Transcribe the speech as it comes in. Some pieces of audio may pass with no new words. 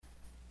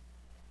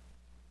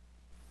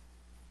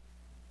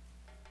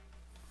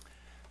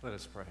Let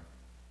us pray.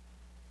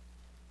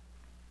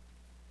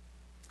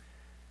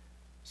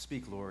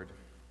 Speak, Lord.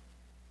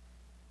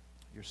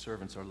 Your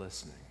servants are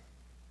listening.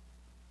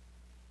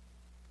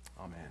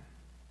 Amen.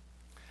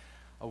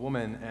 A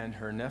woman and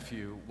her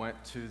nephew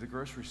went to the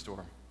grocery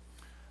store.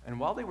 And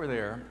while they were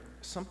there,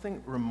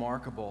 something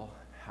remarkable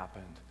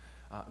happened.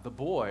 The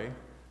boy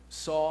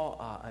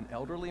saw an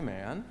elderly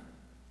man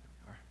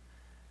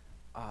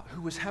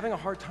who was having a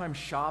hard time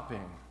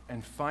shopping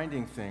and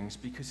finding things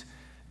because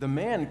the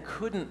man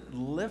couldn't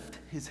lift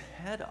his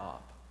head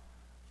up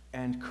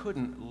and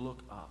couldn't look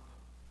up.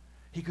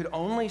 He could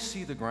only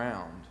see the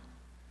ground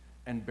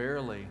and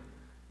barely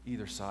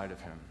either side of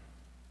him.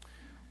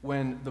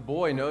 When the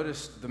boy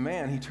noticed the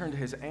man, he turned to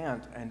his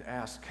aunt and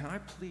asked, "Can I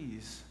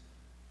please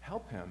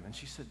help him?" And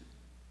she said,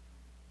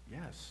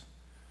 "Yes."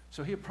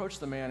 So he approached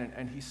the man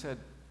and he said,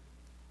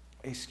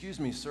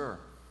 "Excuse me, sir,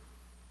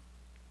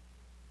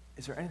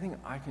 is there anything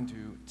I can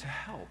do to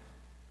help?"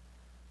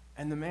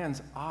 And the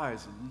man's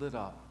eyes lit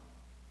up.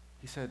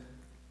 He said,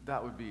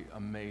 "That would be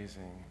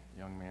amazing,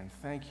 young man.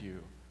 Thank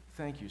you.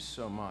 Thank you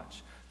so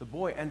much." The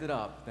boy ended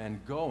up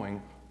then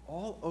going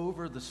all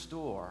over the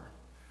store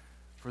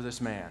for this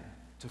man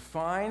to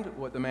find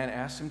what the man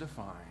asked him to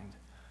find,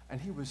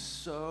 and he was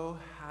so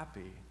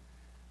happy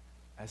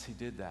as he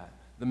did that.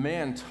 The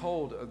man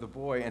told the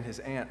boy and his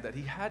aunt that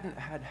he hadn't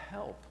had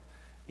help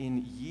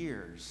in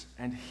years,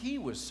 and he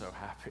was so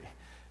happy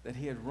that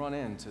he had run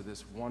into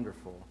this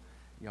wonderful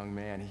young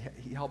man.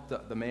 He helped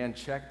the man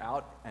check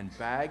out and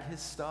bag his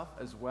stuff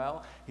as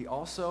well. He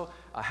also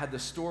had the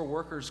store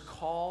workers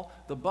call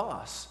the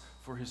bus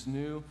for his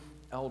new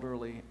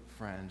elderly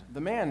friend.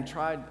 The man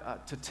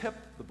tried to tip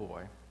the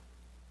boy,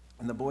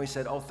 and the boy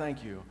said, "Oh,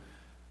 thank you.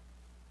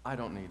 I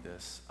don't need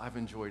this. I've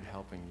enjoyed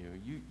helping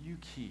you. You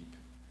keep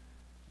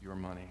your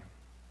money."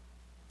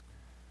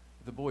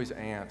 The boy's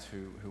aunt,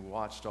 who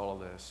watched all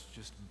of this,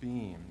 just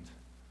beamed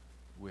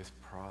with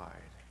pride.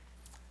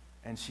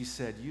 And she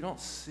said, "You don't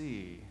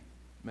see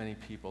many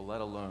people,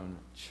 let alone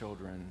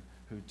children,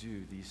 who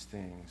do these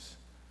things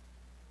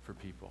for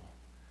people."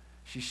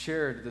 She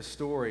shared the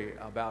story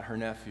about her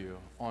nephew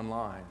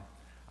online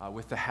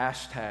with the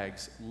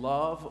hashtags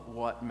 "Love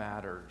What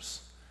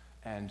Matters"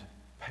 and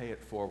 "Pay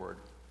It Forward."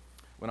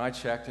 When I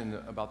checked in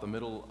about the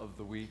middle of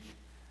the week,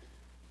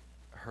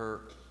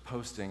 her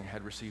posting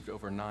had received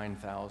over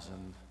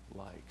 9,000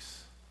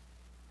 likes.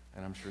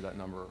 And I'm sure that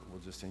number will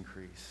just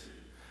increase.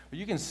 But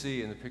you can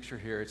see in the picture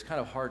here, it's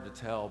kind of hard to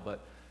tell,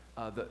 but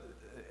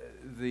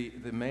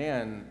the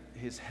man,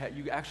 his head,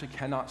 you actually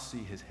cannot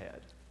see his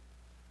head.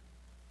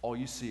 All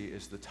you see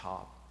is the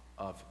top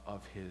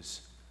of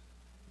his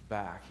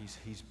back.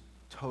 He's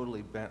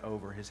totally bent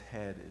over. His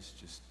head is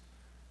just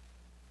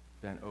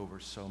bent over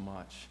so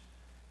much.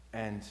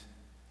 And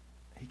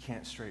he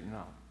can't straighten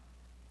up.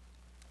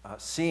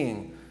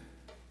 Seeing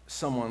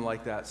someone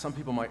like that, some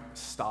people might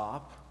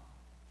stop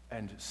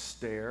and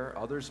stare.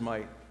 Others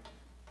might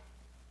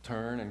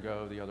turn and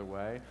go the other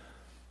way.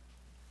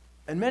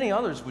 And many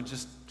others would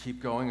just keep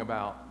going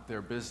about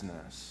their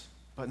business.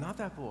 But not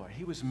that boy.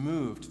 He was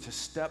moved to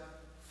step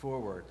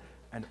forward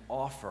and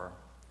offer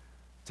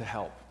to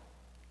help.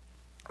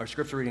 Our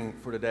scripture reading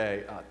for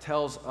today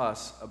tells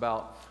us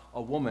about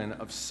a woman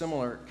of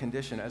similar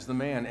condition as the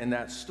man in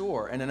that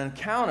store, and an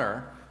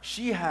encounter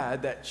she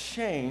had that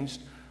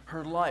changed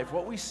her life.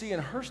 What we see in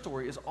her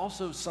story is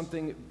also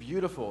something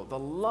beautiful, the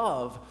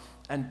love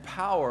and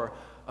power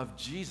of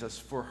Jesus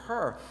for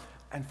her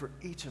and for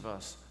each of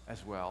us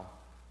as well,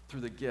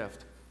 through the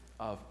gift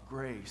of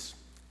grace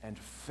and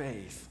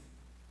faith.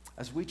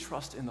 As we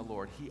trust in the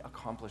Lord, He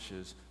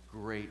accomplishes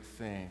great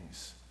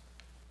things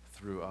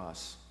through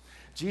us.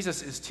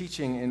 Jesus is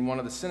teaching in one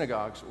of the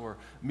synagogues or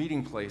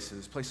meeting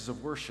places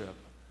of worship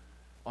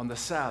on the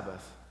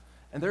Sabbath.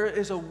 And there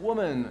is a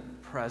woman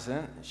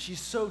present.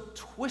 She's so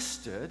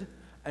twisted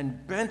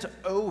and bent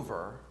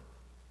over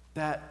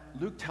that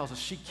Luke tells us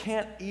she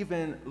can't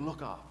even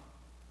look up.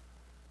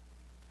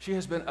 She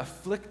has been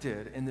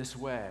afflicted in this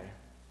way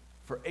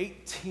for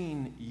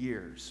 18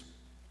 years.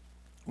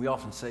 We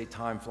often say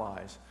time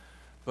flies,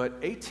 but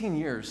 18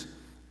 years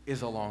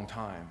is a long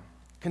time.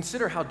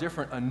 Consider how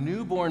different a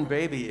newborn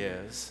baby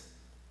is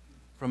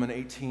from an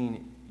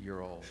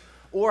 18-year-old,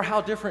 or how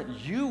different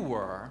you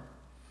were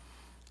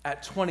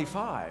at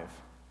 25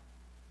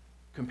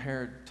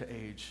 compared to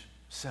age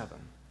 7.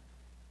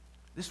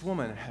 This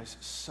woman has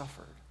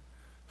suffered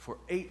for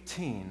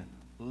 18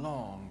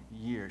 long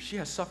years. She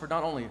has suffered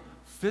not only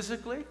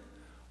physically,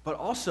 but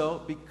also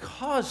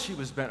because she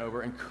was bent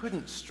over and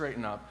couldn't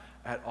straighten up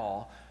at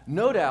all.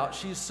 No doubt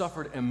she's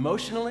suffered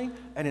emotionally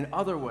and in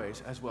other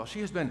ways as well. She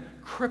has been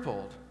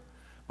crippled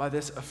by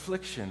this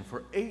affliction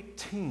for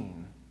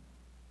 18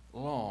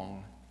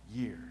 long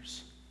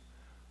years.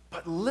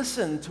 But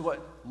listen to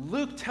what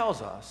Luke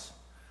tells us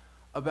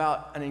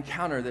about an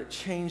encounter that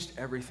changed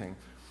everything.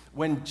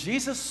 When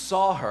Jesus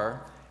saw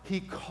her, He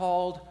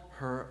called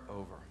her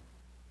over.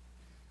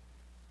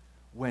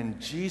 When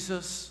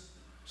Jesus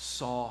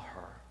saw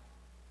her.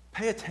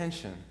 Pay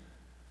attention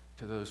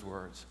to those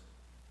words.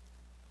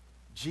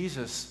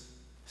 Jesus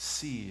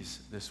sees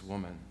this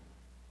woman.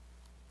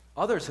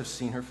 Others have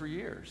seen her for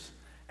years,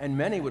 and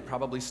many would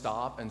probably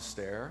stop and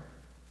stare,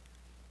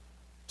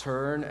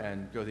 turn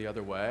and go the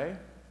other way,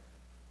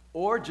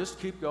 or just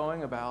keep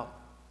going about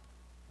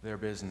their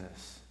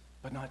business.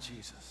 But not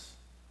Jesus.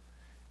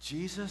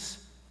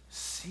 Jesus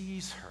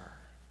sees her,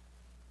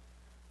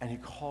 and he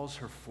calls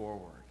her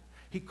forward.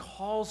 He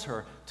calls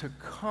her to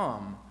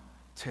come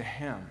to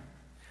him.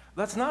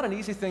 That's not an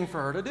easy thing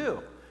for her to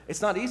do.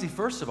 It's not easy,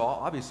 first of all,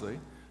 obviously,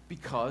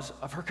 because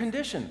of her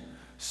condition.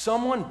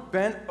 Someone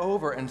bent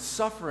over and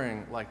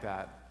suffering like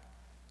that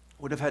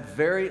would have had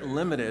very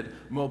limited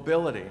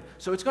mobility.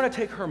 So it's going to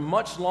take her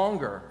much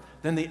longer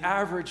than the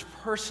average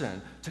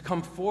person to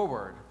come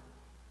forward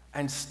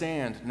and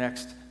stand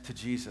next to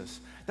Jesus.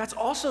 That's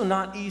also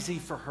not easy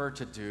for her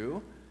to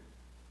do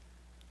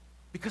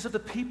because of the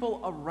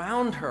people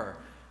around her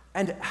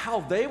and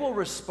how they will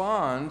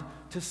respond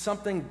to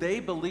something they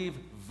believe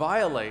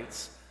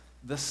violates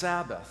the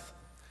Sabbath.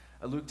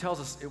 Luke tells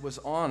us it was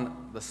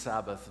on the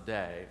Sabbath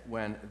day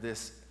when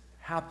this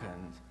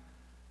happened.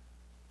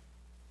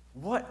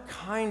 What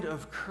kind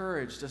of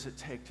courage does it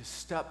take to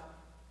step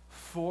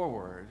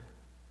forward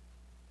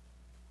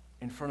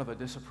in front of a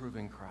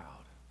disapproving crowd?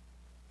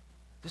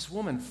 This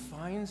woman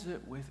finds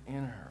it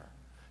within her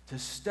to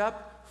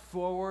step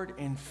forward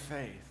in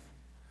faith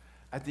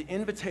at the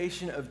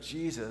invitation of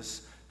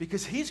Jesus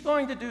because he's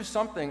going to do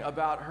something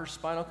about her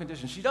spinal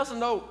condition. She doesn't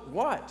know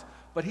what,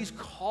 but he's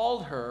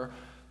called her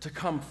to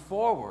come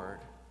forward.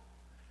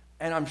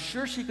 And I'm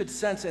sure she could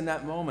sense in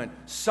that moment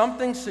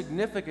something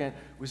significant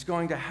was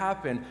going to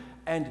happen,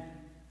 and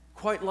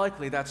quite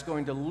likely that's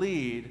going to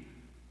lead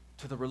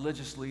to the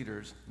religious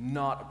leaders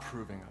not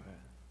approving of it.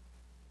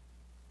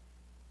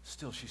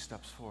 Still, she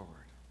steps forward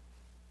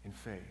in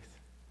faith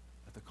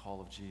at the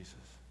call of Jesus.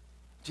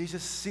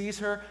 Jesus sees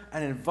her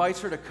and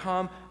invites her to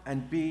come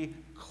and be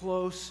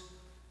close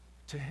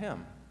to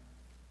him.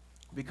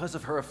 Because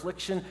of her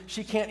affliction,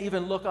 she can't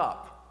even look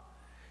up.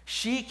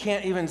 She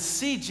can't even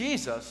see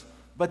Jesus,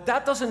 but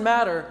that doesn't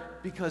matter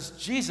because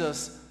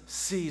Jesus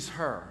sees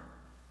her.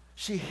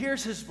 She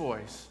hears his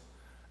voice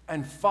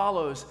and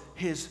follows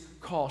his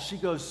call. She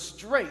goes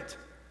straight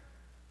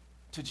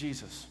to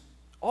Jesus.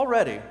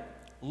 Already,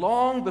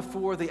 long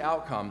before the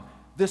outcome,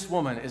 this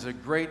woman is a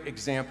great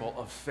example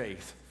of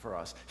faith for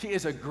us. She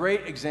is a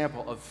great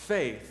example of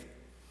faith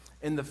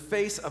in the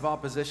face of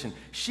opposition.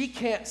 She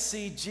can't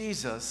see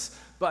Jesus,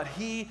 but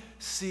he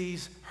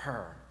sees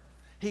her.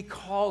 He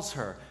calls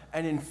her,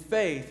 and in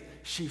faith,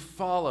 she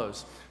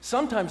follows.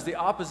 Sometimes the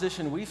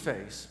opposition we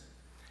face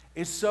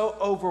is so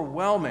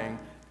overwhelming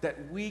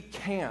that we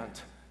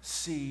can't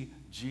see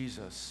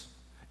Jesus.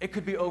 It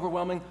could be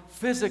overwhelming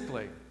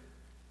physically,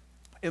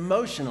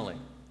 emotionally,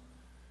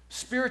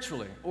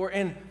 spiritually, or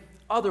in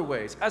other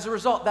ways. As a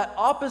result, that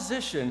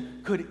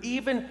opposition could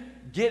even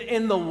get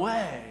in the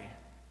way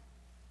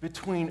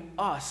between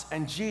us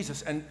and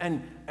Jesus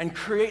and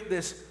create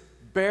this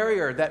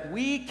barrier that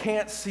we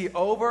can't see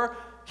over,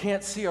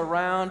 can't see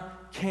around,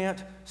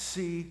 can't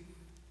see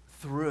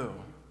through.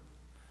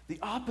 The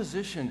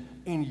opposition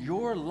in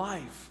your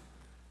life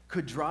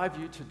could drive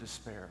you to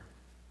despair,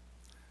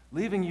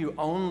 leaving you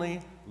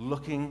only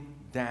looking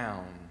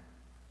down,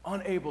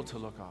 unable to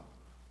look up,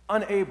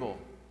 unable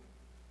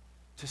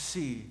to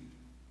see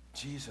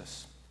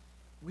Jesus.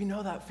 We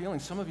know that feeling.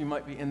 Some of you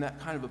might be in that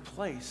kind of a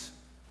place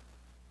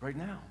right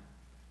now.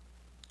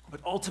 But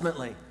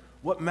ultimately,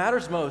 what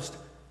matters most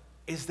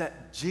is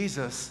that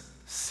Jesus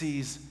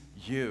sees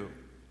you.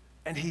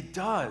 And he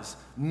does.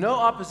 No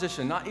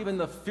opposition, not even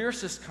the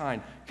fiercest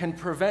kind, can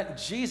prevent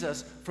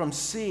Jesus from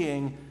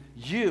seeing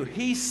you.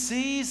 He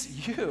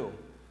sees you,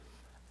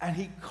 and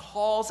he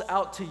calls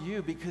out to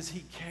you because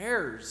he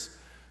cares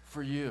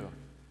for you.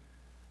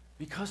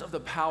 Because of the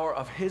power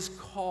of his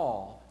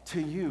call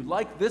to you,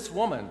 like this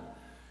woman,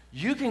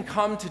 you can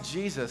come to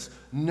Jesus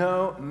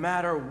no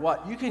matter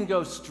what. You can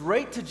go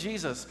straight to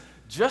Jesus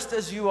just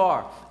as you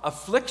are,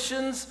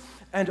 afflictions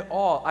and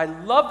all. I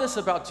love this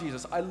about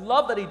Jesus. I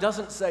love that he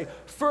doesn't say,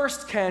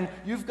 first, Ken,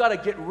 you've got to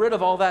get rid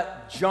of all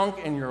that junk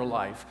in your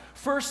life.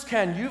 First,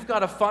 Ken, you've got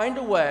to find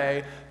a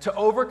way to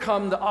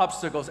overcome the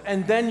obstacles,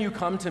 and then you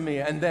come to me,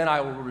 and then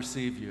I will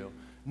receive you.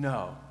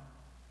 No.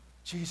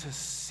 Jesus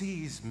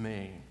sees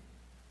me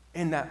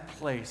in that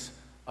place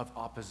of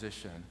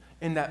opposition,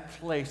 in that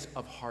place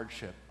of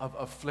hardship, of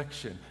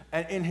affliction,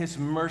 and in his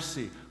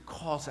mercy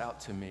calls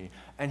out to me,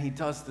 and he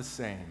does the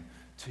same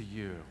to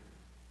you.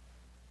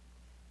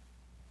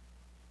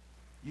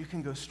 You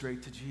can go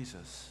straight to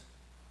Jesus,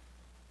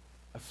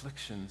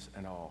 afflictions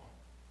and all.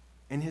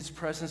 In his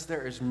presence,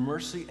 there is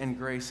mercy and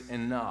grace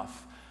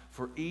enough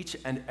for each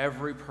and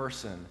every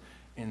person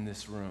in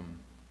this room.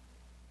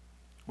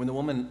 When the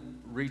woman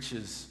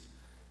reaches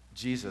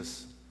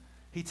Jesus,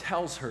 he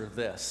tells her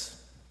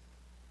this: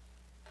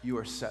 you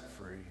are set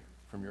free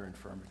from your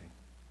infirmity.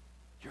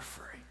 You're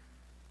free.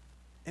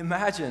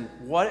 Imagine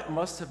what it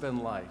must have been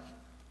like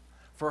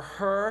for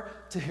her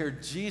to hear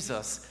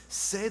Jesus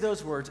say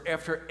those words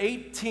after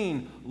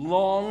 18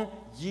 long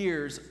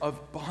years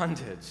of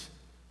bondage.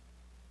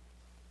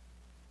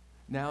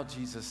 Now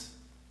Jesus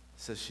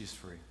says she's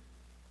free.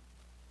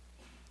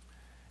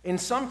 In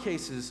some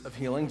cases of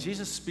healing,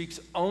 Jesus speaks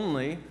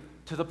only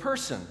to the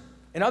person.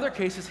 In other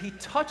cases, he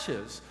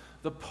touches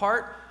the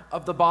part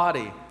of the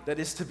body that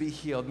is to be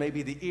healed,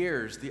 maybe the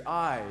ears, the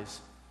eyes,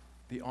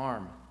 the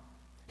arm.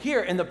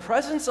 Here, in the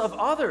presence of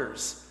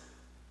others,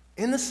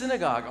 in the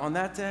synagogue on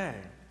that day,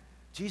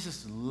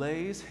 Jesus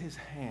lays his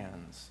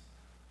hands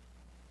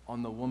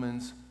on the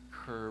woman's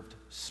curved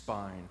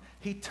spine.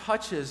 He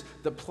touches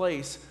the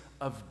place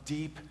of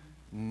deep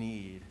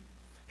need.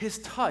 His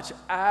touch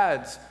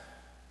adds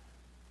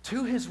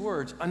to his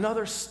words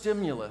another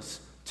stimulus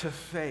to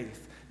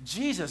faith.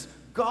 Jesus,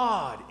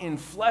 God in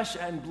flesh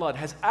and blood,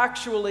 has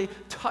actually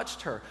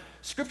touched her.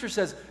 Scripture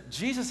says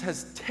Jesus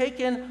has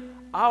taken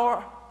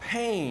our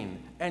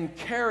pain and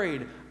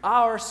carried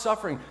our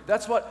suffering.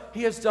 That's what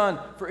he has done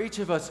for each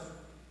of us,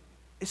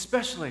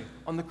 especially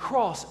on the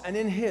cross and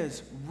in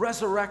his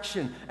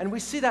resurrection. And we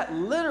see that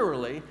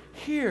literally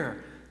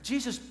here.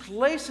 Jesus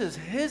places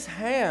his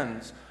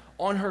hands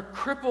on her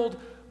crippled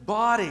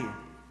body,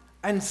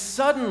 and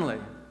suddenly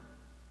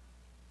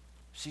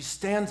she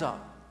stands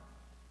up,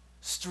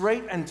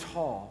 straight and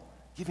tall,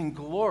 giving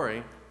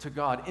glory to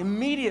God.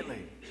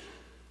 Immediately,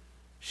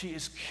 she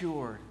is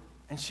cured,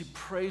 and she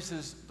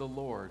praises the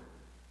Lord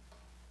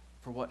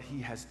for what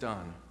he has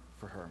done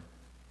for her.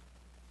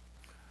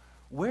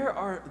 Where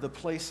are the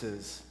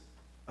places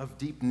of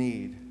deep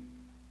need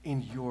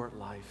in your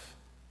life?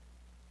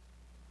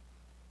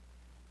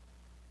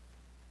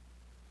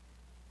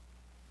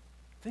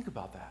 Think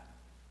about that.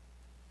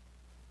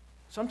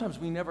 Sometimes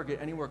we never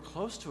get anywhere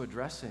close to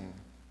addressing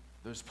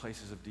those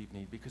places of deep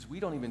need because we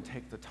don't even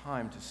take the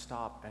time to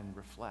stop and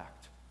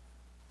reflect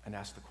and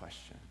ask the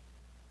question,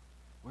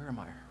 where am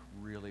I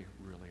really,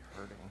 really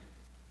hurting?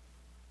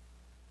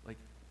 Like,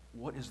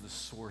 what is the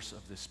source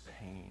of this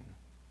pain?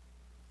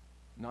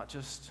 Not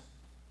just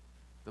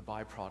the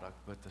byproduct,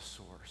 but the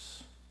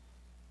source.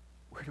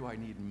 Where do I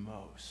need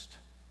most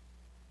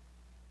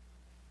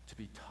to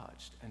be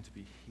touched and to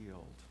be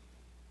healed?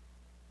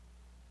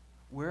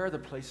 Where are the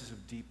places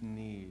of deep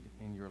need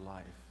in your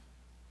life?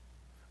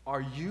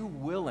 Are you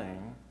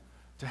willing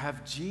to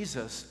have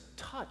Jesus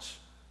touch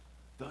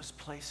those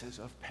places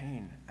of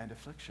pain and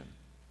affliction?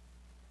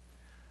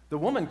 The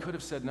woman could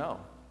have said no.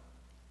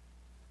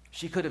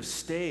 She could have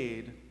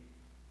stayed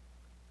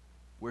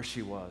where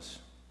she was.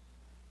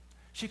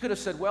 She could have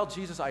said, well,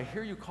 Jesus, I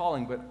hear you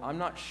calling, but I'm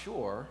not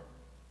sure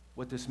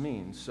what this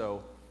means,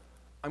 so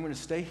I'm going to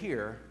stay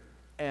here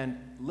and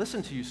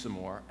listen to you some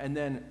more, and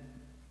then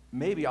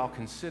maybe I'll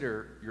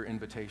consider your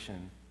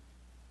invitation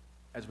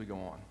as we go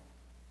on.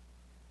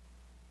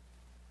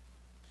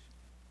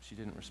 She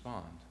didn't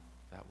respond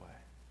that way,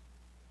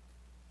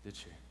 did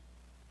she?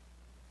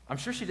 I'm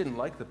sure she didn't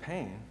like the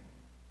pain,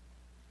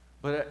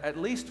 but at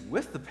least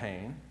with the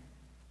pain,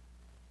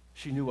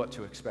 she knew what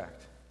to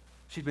expect.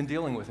 She'd been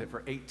dealing with it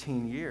for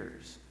 18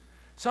 years.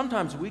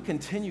 Sometimes we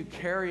continue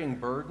carrying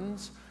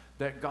burdens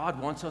that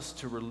God wants us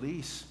to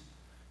release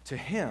to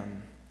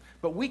him,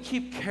 but we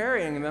keep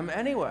carrying them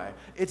anyway.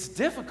 It's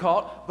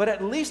difficult, but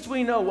at least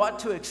we know what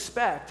to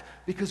expect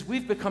because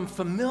we've become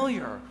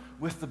familiar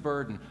with the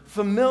burden,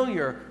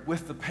 familiar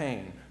with the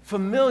pain,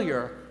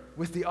 familiar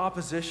with the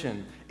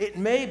opposition. It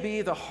may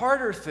be the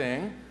harder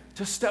thing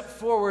to step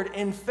forward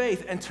in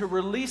faith and to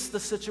release the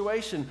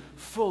situation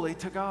fully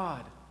to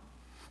God.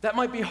 That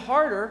might be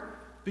harder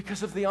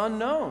because of the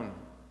unknown.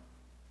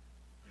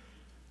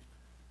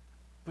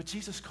 But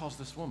Jesus calls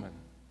this woman,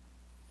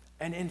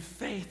 and in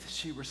faith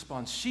she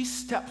responds. She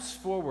steps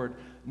forward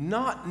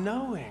not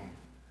knowing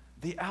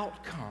the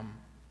outcome.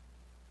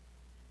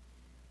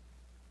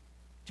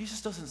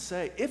 Jesus doesn't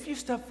say, if you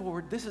step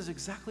forward, this is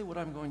exactly what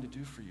I'm going to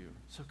do for you.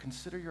 So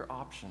consider your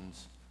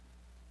options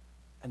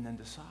and then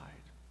decide.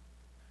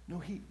 No,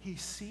 he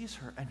sees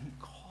her and he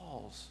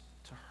calls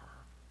to her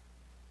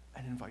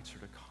and invites her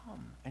to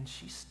come. And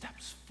she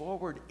steps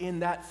forward in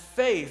that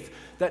faith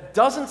that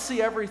doesn't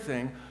see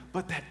everything,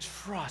 but that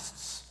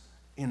trusts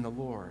in the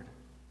Lord.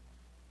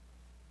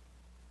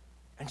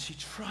 And she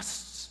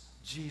trusts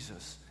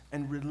Jesus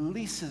and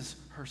releases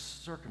her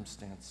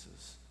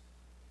circumstances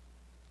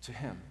to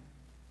him.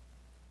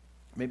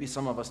 Maybe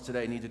some of us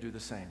today need to do the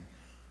same.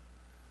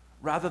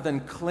 Rather than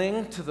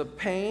cling to the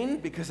pain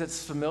because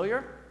it's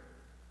familiar,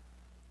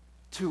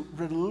 to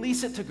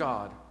release it to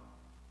God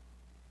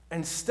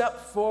and step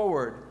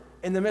forward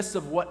in the midst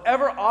of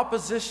whatever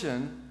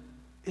opposition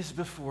is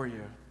before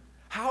you.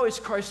 How is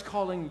Christ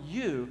calling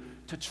you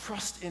to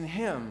trust in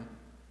him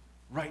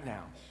right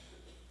now?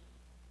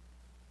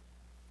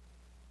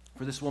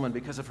 For this woman,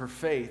 because of her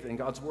faith and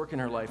God's work in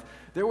her life,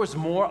 there was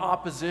more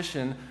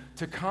opposition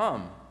to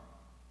come.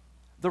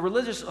 The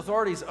religious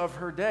authorities of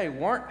her day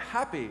weren't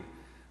happy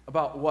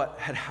about what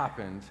had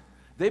happened.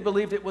 They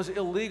believed it was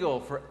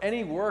illegal for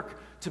any work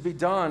to be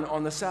done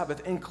on the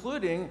Sabbath,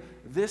 including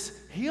this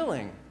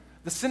healing.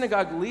 The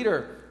synagogue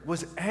leader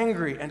was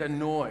angry and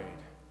annoyed.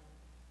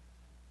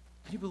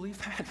 Can you believe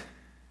that?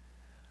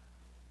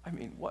 I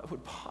mean, what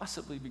would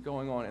possibly be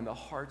going on in the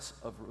hearts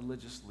of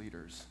religious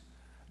leaders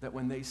that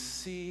when they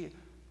see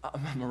a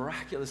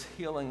miraculous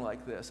healing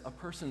like this, a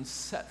person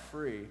set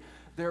free,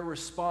 their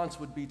response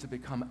would be to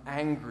become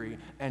angry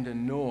and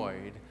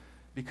annoyed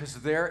because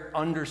their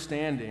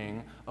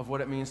understanding of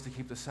what it means to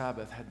keep the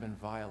Sabbath had been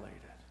violated.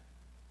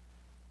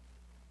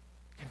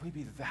 Can we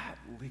be that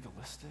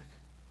legalistic?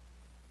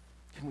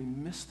 Can we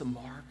miss the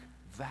mark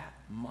that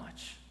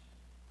much?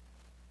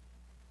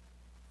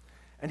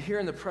 And here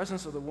in the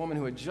presence of the woman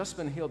who had just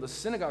been healed, the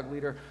synagogue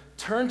leader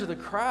turned to the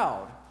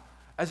crowd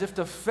as if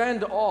to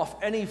fend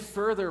off any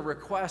further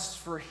requests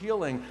for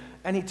healing.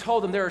 And he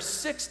told them, there are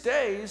 6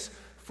 days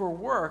for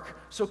work,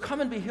 so come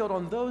and be healed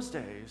on those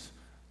days,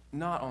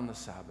 not on the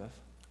Sabbath.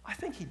 I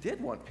think he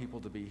did want people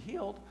to be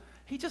healed.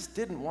 He just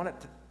didn't want it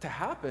to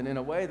happen in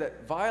a way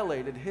that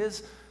violated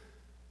his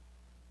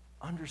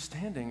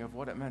understanding of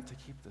what it meant to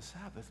keep the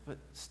Sabbath. But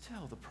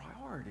still, the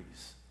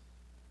priorities.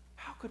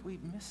 How could we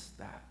miss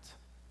that?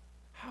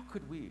 How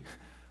could we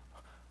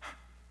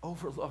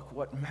overlook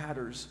what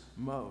matters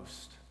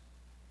most?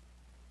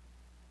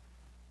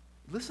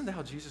 Listen to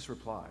how Jesus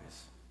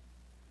replies.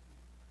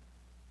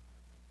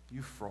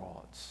 You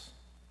frauds,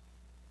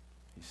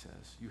 he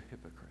says, you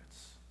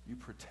hypocrites, you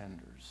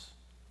pretenders.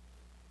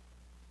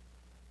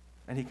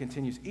 And he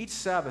continues, each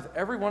Sabbath,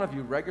 every one of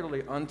you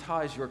regularly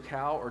unties your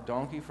cow or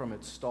donkey from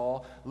its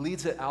stall,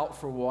 leads it out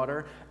for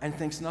water, and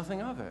thinks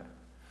nothing of it.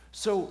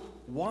 So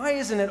why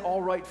isn't it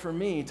all right for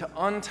me to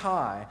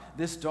untie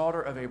this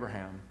daughter of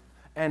Abraham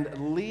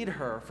and lead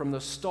her from the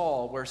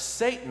stall where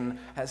Satan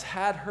has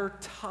had her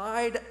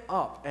tied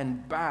up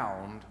and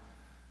bound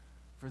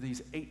for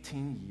these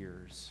 18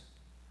 years?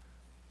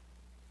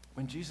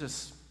 When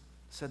Jesus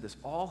said this,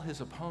 all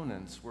his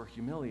opponents were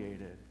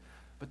humiliated,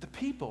 but the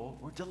people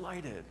were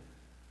delighted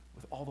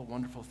with all the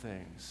wonderful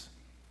things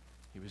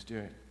he was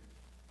doing.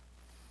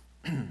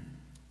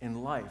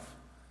 In life,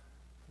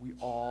 we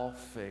all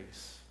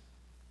face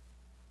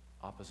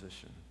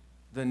opposition.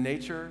 The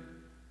nature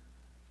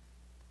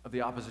of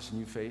the opposition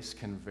you face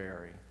can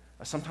vary.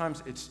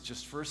 Sometimes it's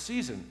just for a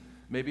season,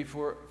 maybe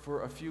for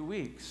a few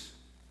weeks,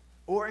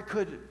 or it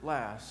could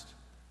last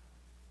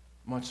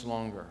much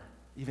longer,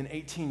 even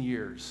 18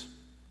 years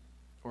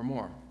or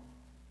more.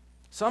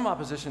 Some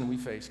opposition we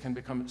face can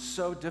become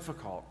so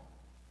difficult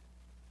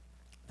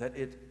that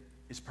it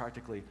is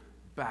practically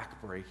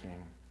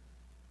backbreaking.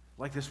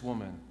 Like this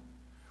woman,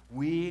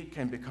 we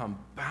can become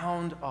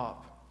bound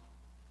up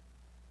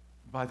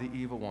by the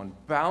evil one,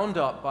 bound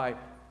up by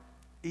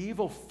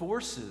evil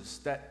forces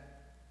that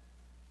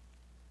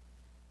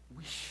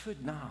we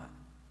should not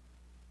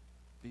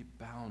be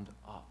bound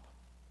up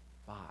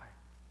by.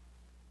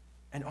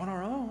 And on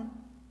our own,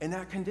 in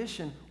that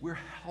condition, we're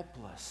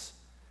helpless.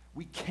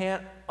 We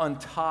can't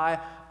untie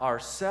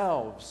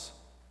ourselves.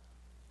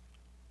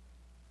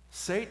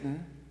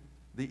 Satan,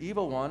 the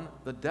evil one,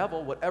 the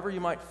devil, whatever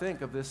you might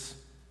think of this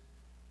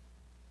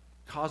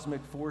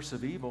cosmic force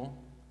of evil,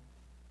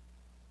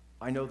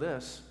 I know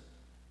this,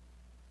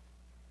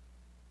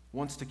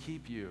 wants to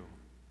keep you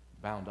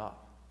bound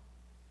up.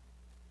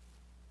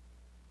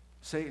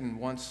 Satan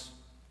wants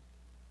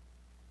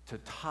to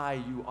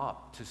tie you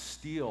up, to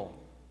steal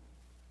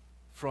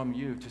from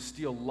you, to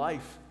steal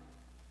life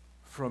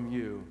from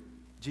you.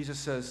 Jesus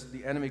says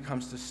the enemy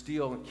comes to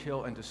steal and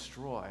kill and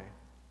destroy.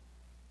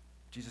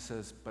 Jesus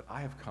says, but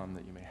I have come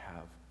that you may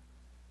have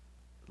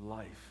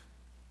life.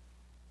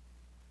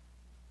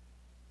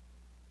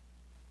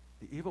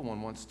 The evil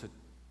one wants to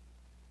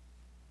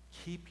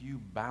keep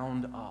you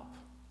bound up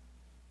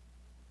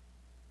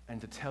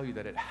and to tell you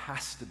that it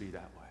has to be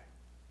that way,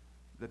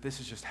 that this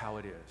is just how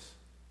it is,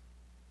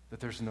 that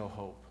there's no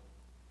hope,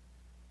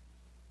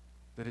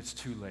 that it's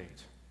too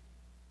late,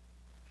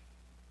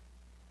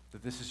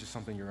 that this is just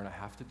something you're going to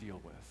have to deal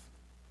with.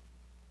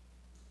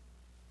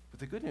 But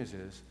the good news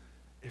is,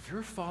 if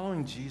you're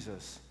following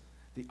Jesus,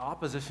 the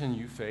opposition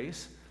you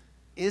face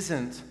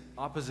isn't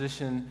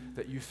opposition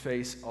that you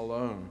face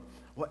alone.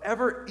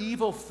 Whatever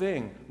evil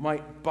thing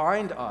might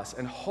bind us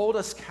and hold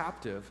us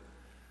captive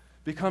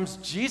becomes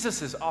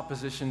Jesus'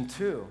 opposition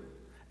too.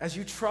 As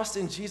you trust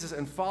in Jesus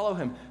and follow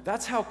him,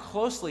 that's how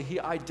closely he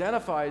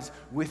identifies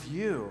with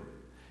you.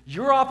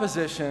 Your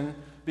opposition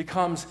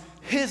becomes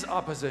his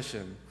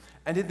opposition.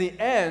 And in the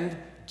end,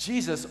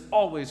 Jesus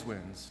always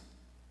wins.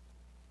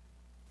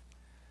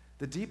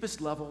 The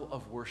deepest level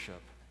of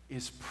worship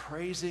is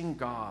praising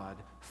God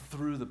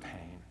through the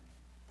pain,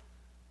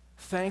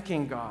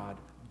 thanking God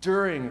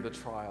during the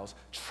trials,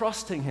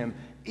 trusting him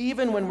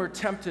even when we're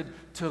tempted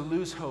to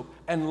lose hope,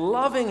 and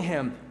loving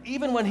him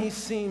even when he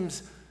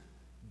seems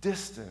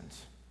distant.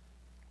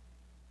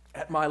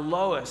 At my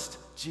lowest,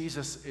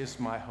 Jesus is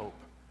my hope.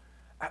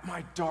 At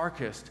my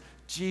darkest,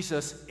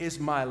 Jesus is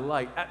my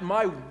light. At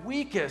my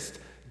weakest,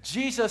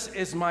 Jesus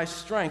is my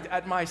strength.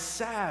 At my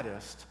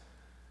saddest,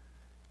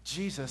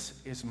 Jesus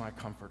is my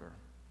comforter.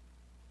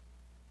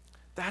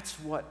 That's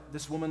what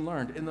this woman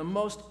learned in the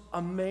most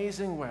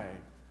amazing way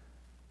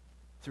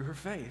through her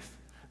faith.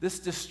 This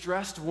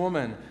distressed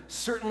woman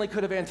certainly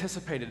could have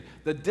anticipated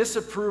the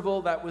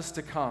disapproval that was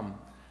to come.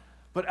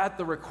 But at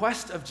the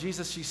request of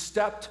Jesus, she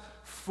stepped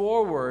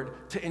forward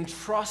to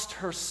entrust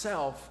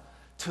herself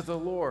to the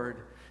Lord.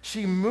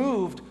 She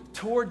moved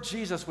toward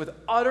Jesus with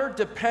utter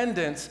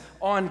dependence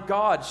on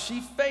God.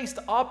 She faced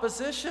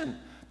opposition,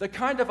 the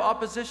kind of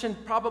opposition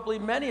probably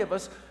many of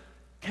us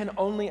can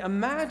only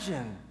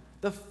imagine.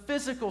 The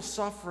physical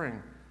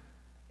suffering,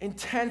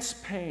 intense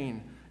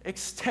pain,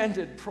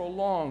 extended,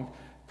 prolonged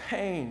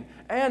pain,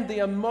 and the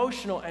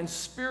emotional and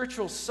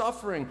spiritual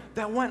suffering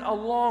that went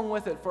along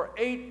with it for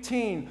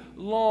 18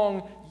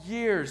 long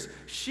years.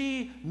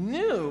 She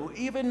knew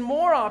even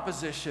more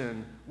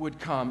opposition would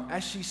come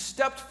as she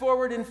stepped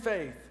forward in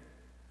faith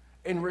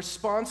in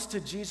response to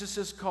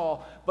Jesus'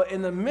 call. But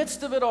in the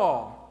midst of it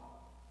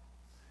all,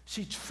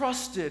 she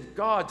trusted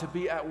God to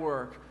be at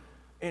work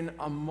in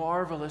a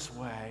marvelous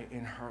way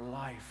in her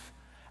life.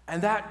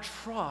 And that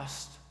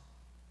trust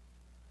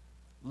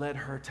led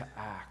her to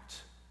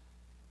act.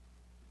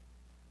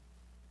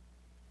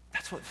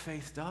 That's what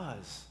faith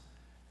does.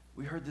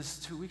 We heard this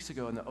 2 weeks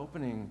ago in the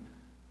opening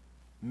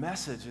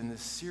message in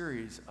this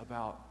series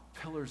about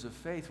pillars of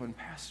faith when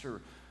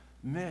Pastor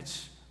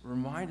Mitch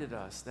reminded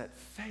us that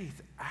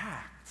faith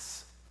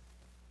acts.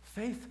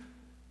 Faith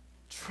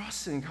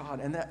trusts in God,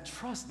 and that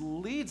trust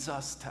leads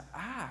us to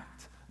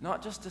act,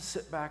 not just to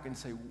sit back and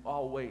say,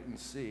 I'll wait and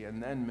see,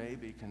 and then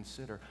maybe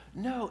consider.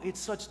 No, it's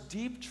such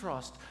deep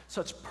trust,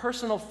 such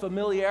personal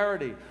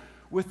familiarity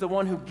with the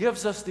one who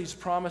gives us these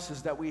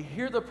promises that we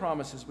hear the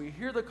promises, we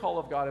hear the call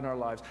of God in our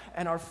lives,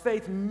 and our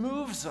faith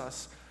moves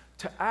us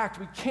to act.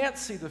 We can't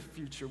see the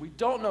future. We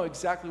don't know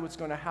exactly what's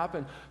going to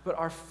happen, but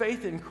our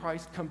faith in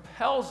Christ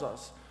compels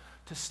us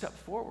to step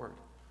forward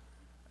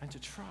and to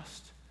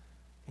trust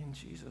in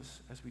Jesus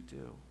as we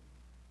do.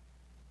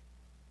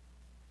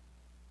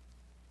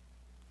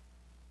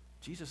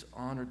 Jesus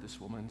honored this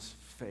woman's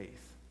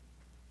faith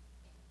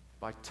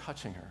by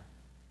touching her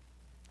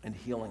and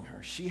healing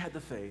her. She had the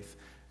faith,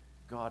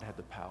 God had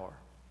the power.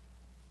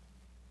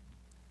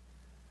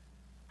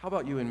 How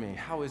about you and me?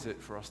 How is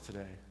it for us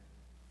today?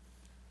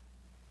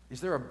 Is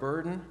there a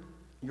burden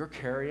you're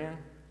carrying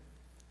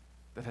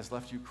that has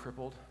left you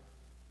crippled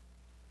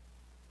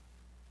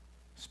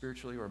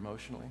spiritually or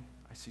emotionally?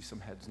 I see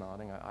some heads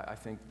nodding. I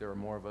think there are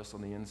more of us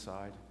on the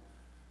inside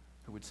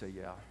who would say,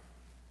 yeah,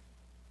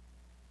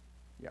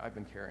 I've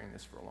been carrying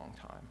this for a long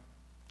time,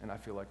 and I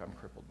feel like I'm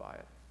crippled by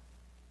it.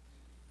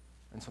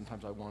 And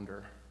sometimes I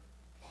wonder,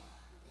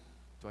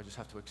 do I just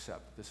have to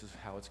accept this is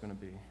how it's going to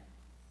be?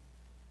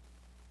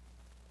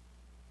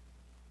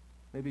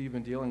 Maybe you've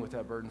been dealing with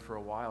that burden for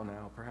a while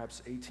now,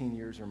 perhaps 18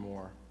 years or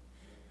more.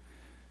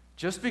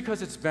 Just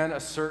because it's been a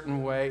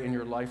certain way in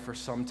your life for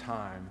some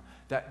time,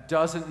 that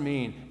doesn't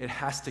mean it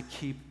has to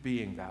keep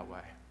being that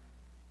way.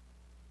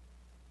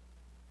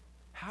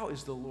 How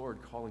is the Lord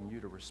calling you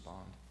to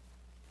respond?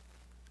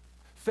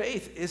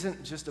 Faith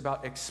isn't just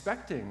about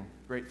expecting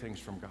great things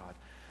from God.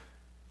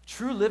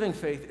 True living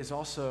faith is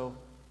also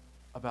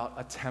about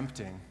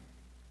attempting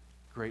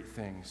great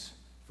things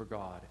for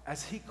God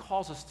as He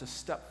calls us to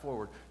step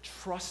forward,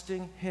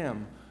 trusting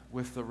Him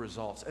with the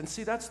results. And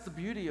see, that's the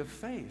beauty of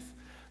faith.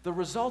 The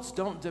results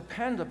don't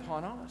depend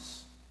upon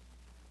us.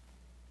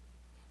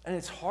 And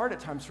it's hard at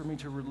times for me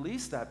to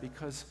release that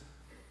because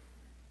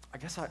I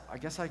guess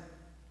I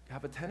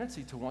have a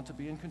tendency to want to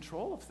be in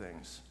control of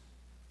things.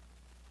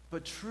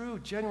 But true,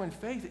 genuine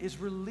faith is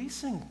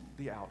releasing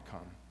the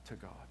outcome to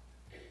God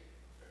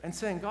and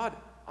saying, God,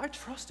 I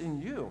trust in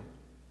you.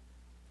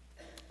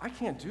 I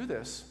can't do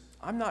this.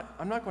 I'm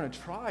not going to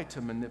try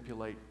to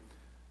manipulate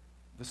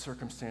the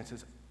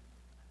circumstances.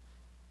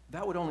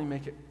 That would only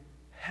make it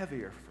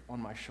heavier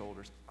on my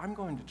shoulders. I'm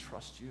going to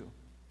trust you.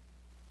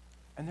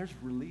 And there's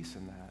release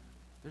in that.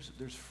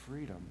 There's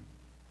freedom.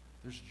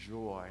 There's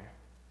joy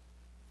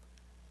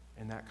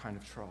in that kind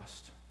of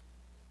trust.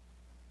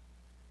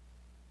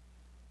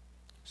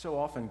 So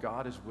often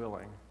God is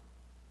willing,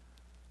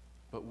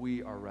 but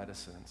we are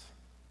reticent.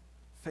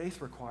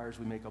 Faith requires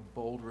we make a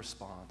bold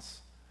response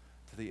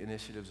to the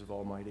initiatives of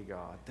Almighty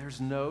God. There's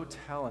no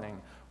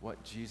telling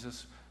what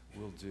Jesus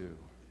will do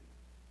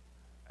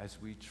as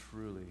we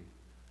truly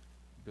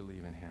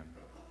believe in Him.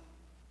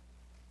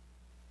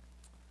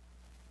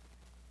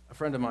 A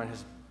friend of mine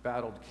has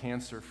battled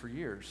cancer for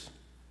years.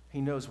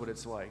 He knows what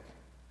it's like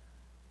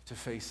to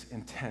face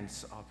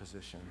intense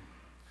opposition.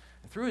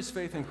 And through his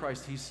faith in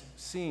Christ, he's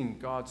seen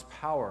God's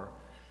power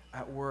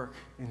at work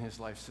in his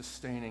life,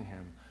 sustaining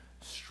him,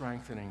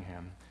 strengthening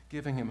him,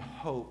 giving him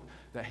hope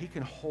that he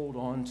can hold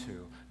on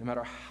to no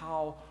matter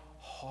how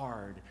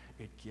hard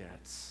it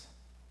gets.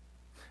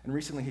 And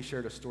recently he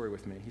shared a story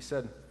with me. He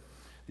said,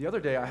 the other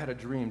day I had a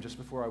dream just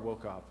before I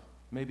woke up,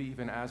 maybe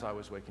even as I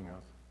was waking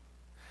up.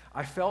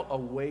 I felt a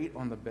weight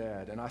on the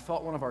bed, and I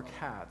thought one of our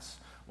cats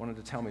wanted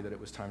to tell me that it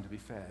was time to be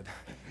fed.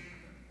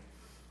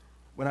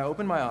 When I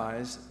opened my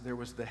eyes, there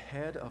was the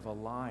head of a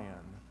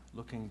lion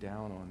looking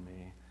down on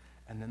me,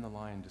 and then the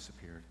lion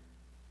disappeared.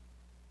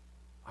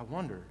 I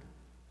wondered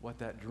what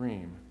that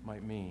dream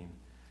might mean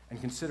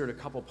and considered a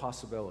couple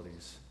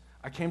possibilities.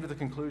 I came to the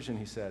conclusion,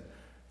 he said,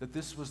 that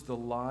this was the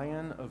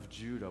Lion of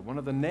Judah, one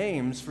of the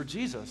names for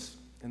Jesus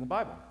in the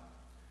Bible.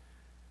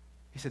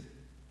 He said,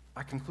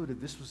 I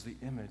concluded this was the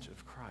image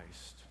of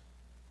Christ.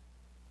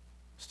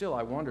 Still,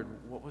 I wondered,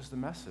 what was the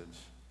message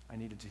I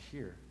needed to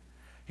hear?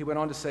 He went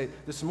on to say,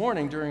 this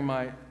morning during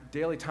my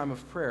daily time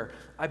of prayer,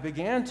 I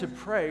began to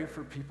pray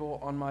for people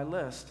on my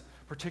list,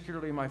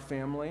 particularly my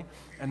family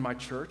and my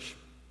church.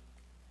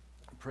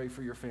 Pray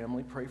for your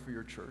family, pray for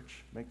your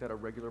church. Make that a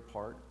regular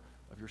part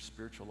of your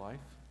spiritual life.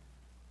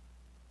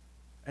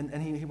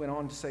 And he went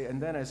on to say,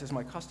 and then as is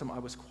my custom, I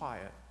was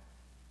quiet.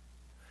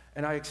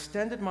 And I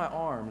extended my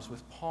arms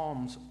with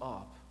palms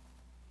up,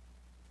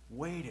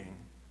 waiting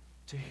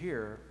to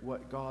hear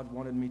what God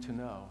wanted me to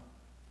know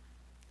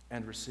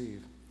and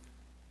receive.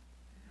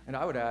 And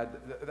I would add,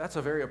 that's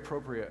a very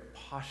appropriate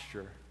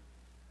posture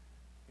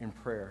in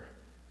prayer,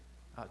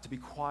 to be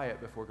quiet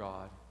before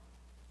God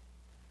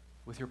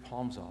with your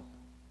palms up.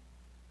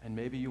 And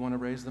maybe you want to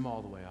raise them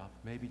all the way up,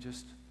 maybe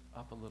just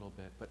up a little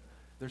bit. But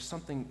there's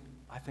something,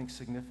 I think,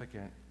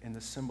 significant in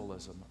the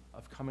symbolism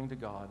of coming to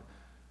God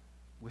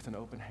with an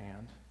open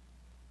hand,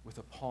 with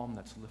a palm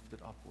that's lifted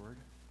upward,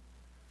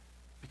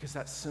 because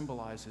that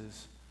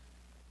symbolizes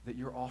that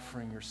you're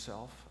offering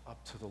yourself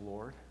up to the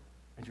Lord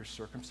and your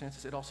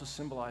circumstances. It also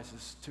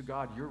symbolizes to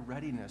God your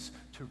readiness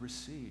to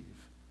receive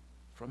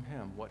from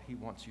him what he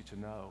wants you to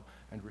know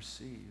and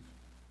receive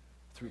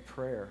through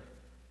prayer.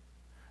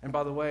 And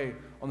by the way,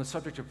 on the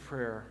subject of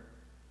prayer,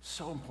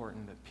 so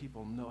important that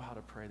people know how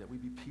to pray, that we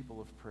be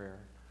people of prayer.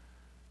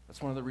 That's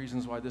one of the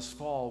reasons why this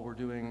fall we're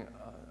doing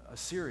a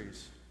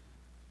series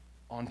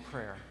on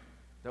prayer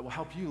that will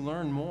help you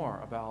learn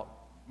more about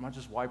not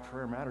just why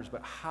prayer matters,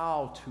 but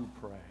how to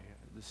pray.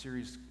 The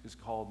series is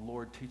called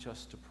Lord, Teach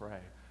Us to Pray.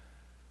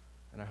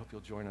 And I hope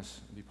you'll join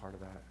us and be part of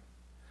that.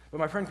 But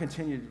my friend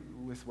continued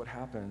with what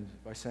happened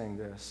by saying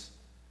this.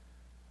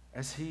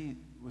 As he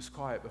was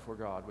quiet before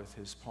God with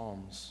his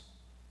palms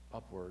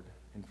upward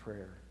in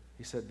prayer,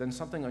 he said, then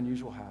something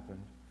unusual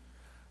happened.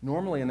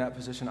 Normally in that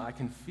position, I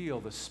can feel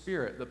the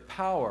Spirit, the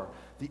power,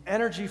 the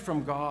energy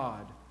from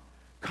God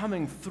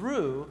coming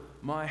through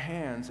my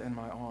hands and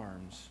my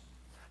arms.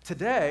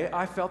 Today,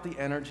 I felt the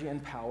energy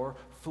and power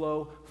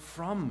flow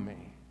from me.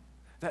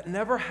 That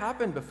never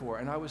happened before,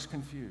 and I was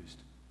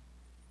confused.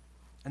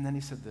 And then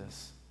he said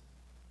this.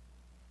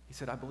 He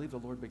said, I believe the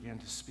Lord began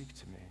to speak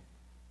to me.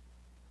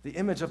 The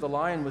image of the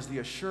lion was the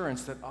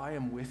assurance that I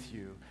am with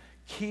you.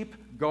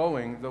 Keep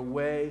going the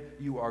way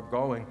you are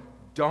going.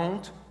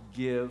 Don't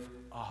give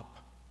up.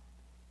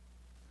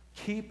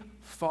 Keep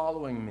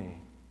following me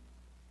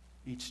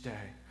each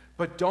day.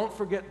 But don't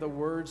forget the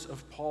words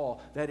of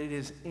Paul, that it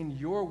is in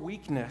your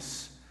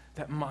weakness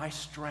that my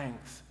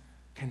strength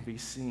can be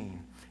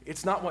seen.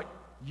 It's not what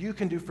you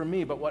can do for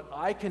me, but what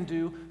I can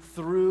do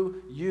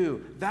through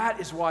you. That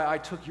is why I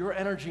took your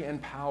energy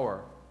and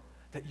power,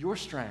 that your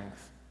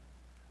strength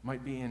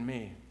might be in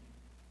me.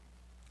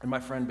 And my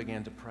friend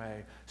began to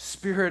pray,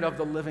 Spirit of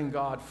the living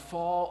God,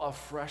 fall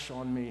afresh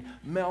on me,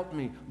 melt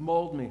me,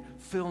 mold me,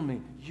 fill me,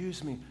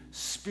 use me.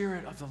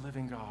 Spirit of the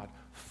living God,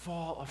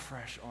 fall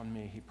afresh on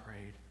me, he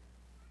prayed.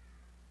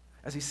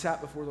 As he sat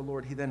before the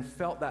Lord, he then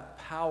felt that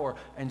power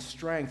and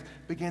strength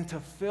begin to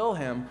fill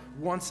him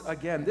once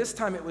again. This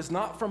time it was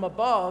not from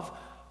above,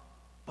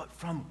 but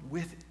from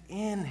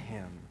within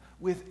him,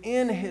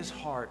 within his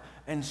heart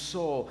and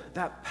soul.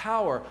 That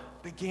power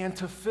began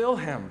to fill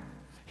him.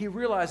 He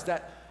realized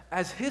that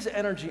as his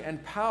energy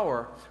and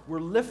power were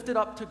lifted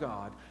up to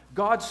God,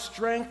 God's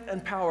strength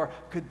and power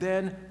could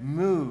then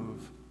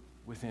move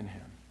within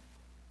him.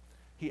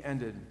 He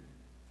ended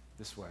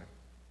this way.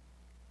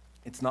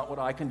 It's not what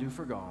I can do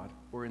for God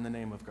or in the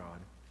name of God.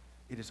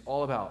 It is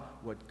all about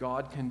what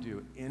God can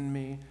do in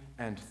me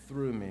and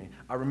through me.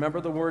 I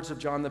remember the words of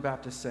John the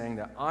Baptist saying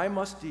that I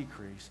must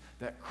decrease,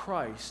 that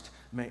Christ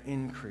may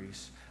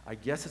increase. I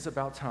guess it's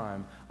about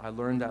time I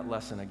learned that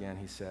lesson again,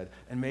 he said.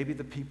 And maybe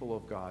the people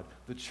of God,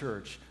 the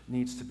church,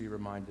 needs to be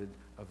reminded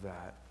of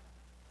that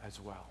as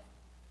well.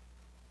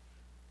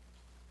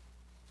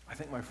 I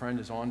think my friend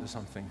is on to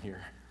something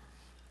here.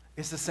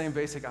 It's the same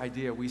basic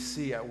idea we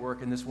see at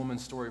work in this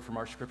woman's story from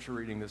our scripture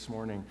reading this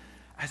morning.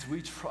 As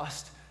we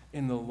trust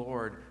in the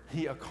Lord,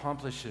 he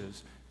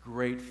accomplishes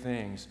great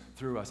things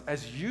through us.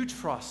 As you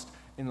trust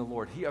in the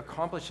Lord, he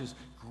accomplishes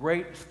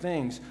great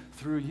things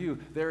through you.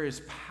 There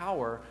is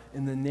power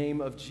in the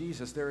name of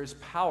Jesus. There is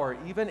power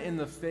even in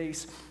the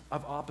face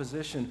of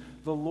opposition.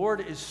 The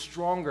Lord is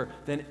stronger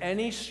than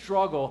any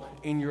struggle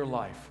in your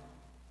life.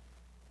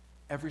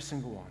 Every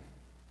single one.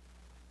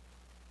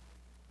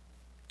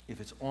 If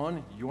it's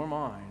on your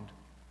mind,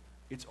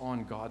 it's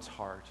on God's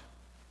heart,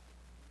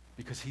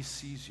 because he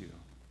sees you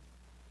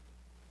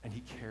and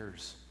he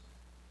cares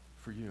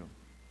for you.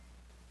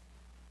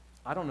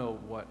 I don't know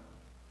what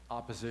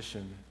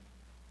opposition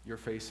you're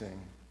facing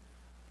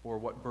or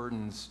what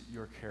burdens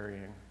you're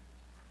carrying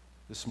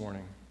this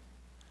morning,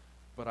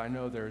 but I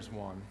know there's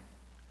one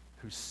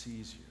who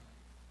sees you,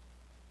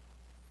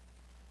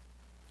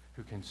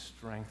 who can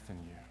strengthen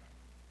you,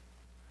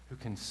 who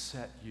can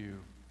set you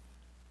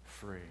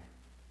free.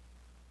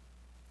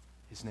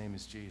 His name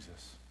is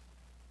Jesus.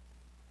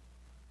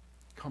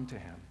 Come to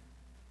him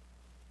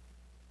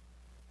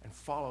and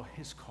follow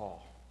his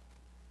call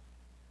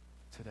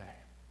today.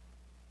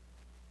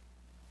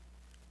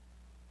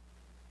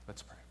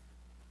 Let's pray.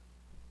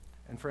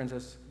 And friends,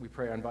 as we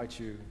pray, I invite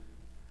you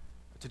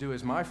to do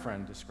as my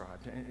friend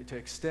described, to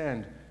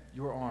extend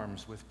your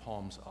arms with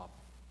palms up,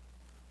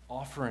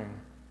 offering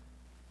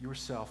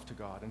yourself to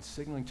God and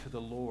signaling to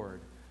the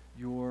Lord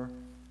your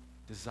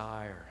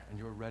desire and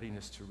your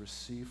readiness to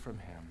receive from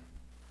him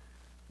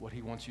what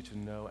he wants you to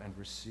know and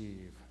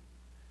receive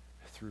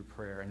through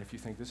prayer. And if you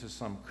think this is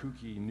some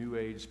kooky New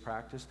Age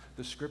practice,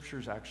 the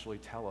scriptures actually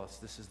tell us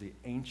this is the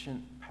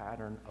ancient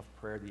pattern of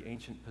prayer, the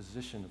ancient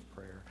position of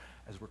prayer,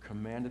 as we're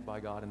commanded by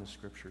God in the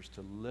scriptures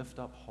to lift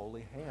up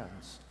holy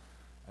hands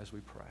as we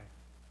pray.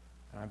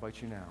 And I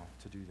invite you now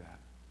to do that,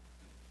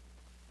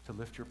 to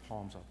lift your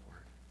palms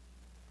upward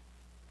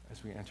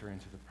as we enter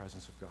into the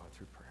presence of God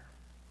through prayer.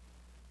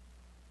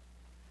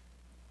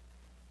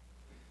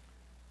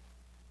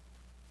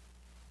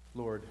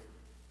 Lord,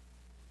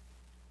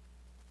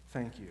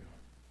 thank you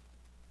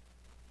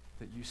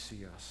that you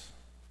see us,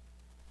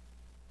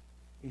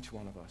 each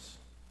one of us,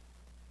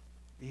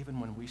 even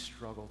when we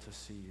struggle to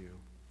see you.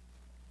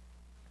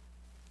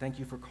 Thank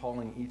you for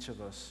calling each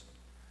of us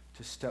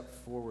to step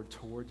forward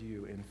toward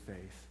you in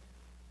faith.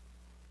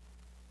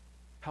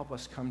 Help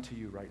us come to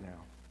you right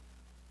now.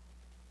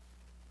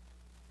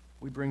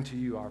 We bring to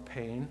you our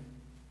pain,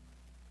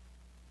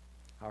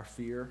 our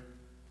fear,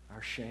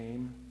 our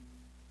shame,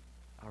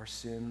 our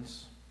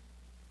sins,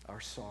 our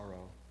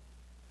sorrow.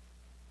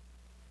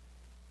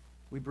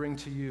 We bring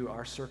to you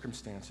our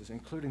circumstances,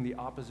 including the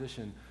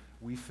opposition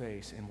we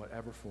face in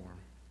whatever form.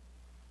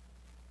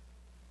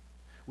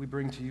 We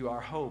bring to you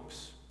our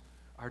hopes,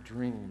 our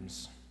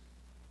dreams,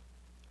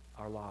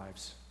 our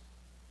lives.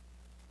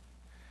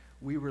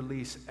 We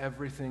release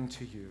everything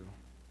to you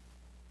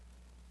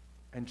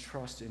and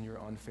trust in your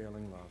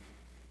unfailing love.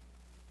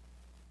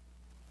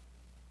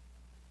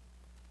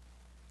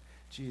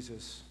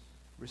 Jesus,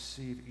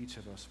 receive each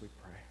of us, we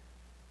pray.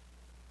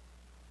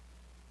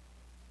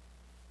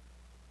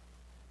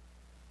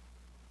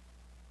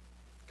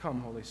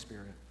 Come, Holy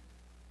Spirit.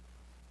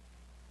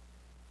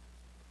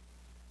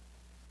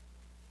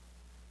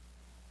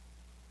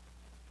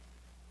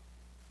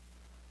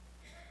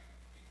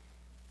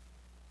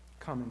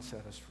 Come and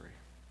set us free.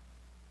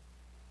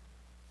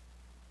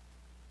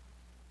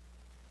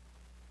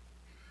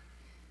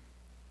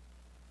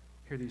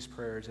 Hear these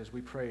prayers as we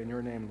pray in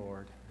your name,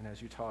 Lord, and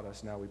as you taught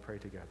us, now we pray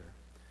together.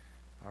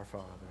 Our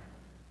Father,